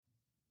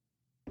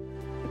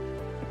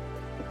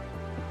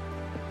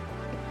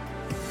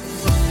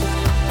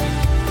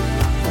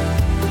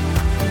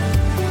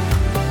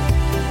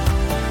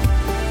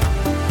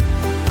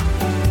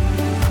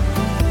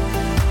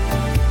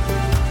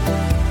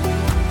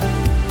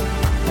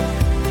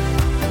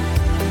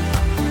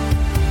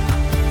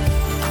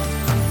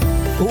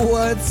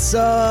What's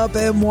up,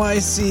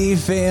 NYC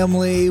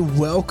family?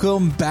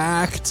 Welcome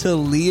back to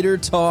Leader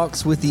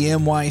Talks with the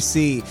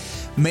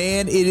NYC.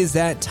 Man, it is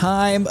that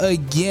time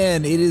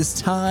again. It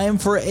is time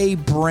for a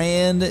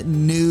brand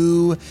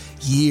new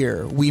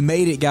year. We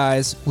made it,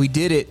 guys. We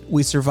did it.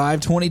 We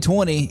survived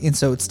 2020, and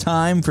so it's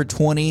time for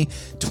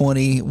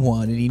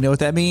 2021. And you know what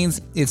that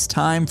means? It's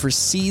time for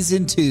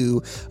season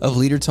 2 of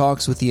Leader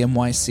Talks with the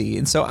NYC.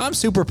 And so I'm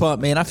super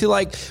pumped, man. I feel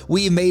like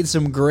we made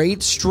some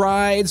great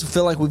strides. I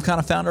feel like we've kind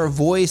of found our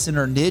voice and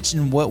our niche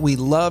and what we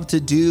love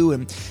to do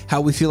and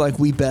how we feel like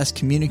we best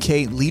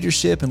communicate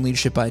leadership and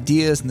leadership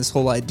ideas and this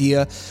whole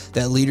idea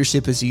that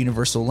leadership is a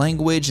universal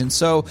language. And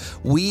so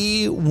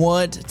we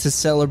want to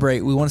celebrate.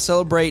 We want to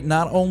celebrate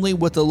not only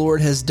what the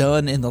Lord has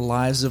done in the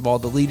lives of all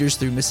the leaders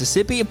through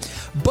Mississippi,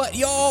 but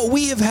y'all,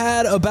 we have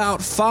had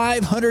about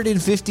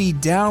 550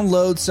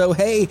 downloads. So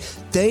hey,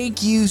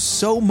 thank you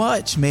so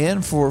much,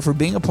 man, for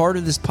being a part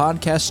of this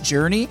podcast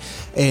journey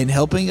and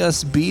helping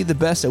us be the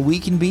best that we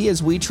can be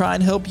as we try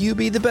and help you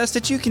be the best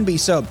that you can be.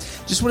 So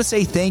just want to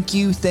say thank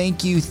you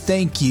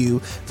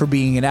for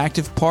being an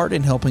active part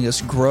in helping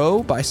us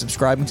grow by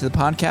subscribing to the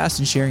podcast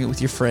and sharing it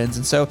with your friends.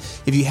 And so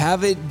if you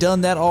haven't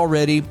done that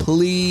already,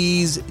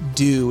 please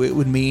do. It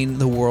would mean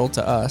the world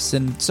to us.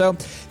 And so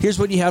here's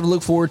what you have to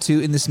look forward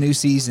to in this new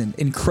season.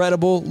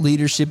 Incredible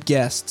leadership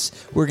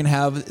guests. We're going to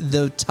have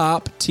the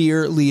top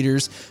tier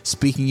leaders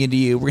speaking into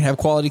you. We're going to have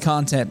quality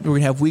content. We're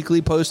going to have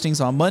weekly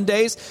postings on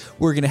Mondays.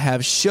 We're going to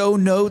have show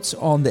notes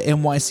on the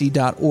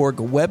nyc.org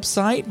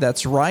website.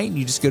 That's right.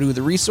 You just go to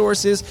the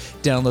resources,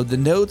 download the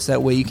notes.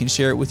 That way you can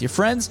share it with your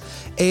friends.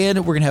 And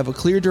we're going to have a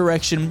clear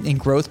direction and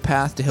growth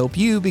path to help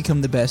you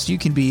become the best you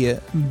can be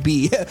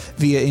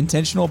via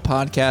intentional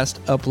podcast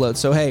upload.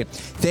 So hey,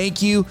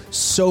 thank you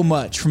so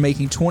much for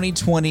making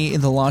 2020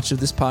 and the launch of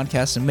this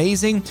podcast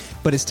amazing,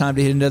 but it's time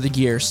to hit another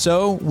gear.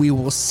 So we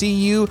will see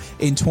you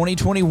in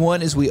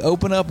 2021 as we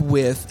open up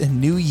with a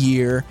new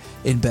year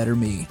in Better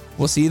Me.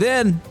 We'll see you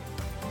then.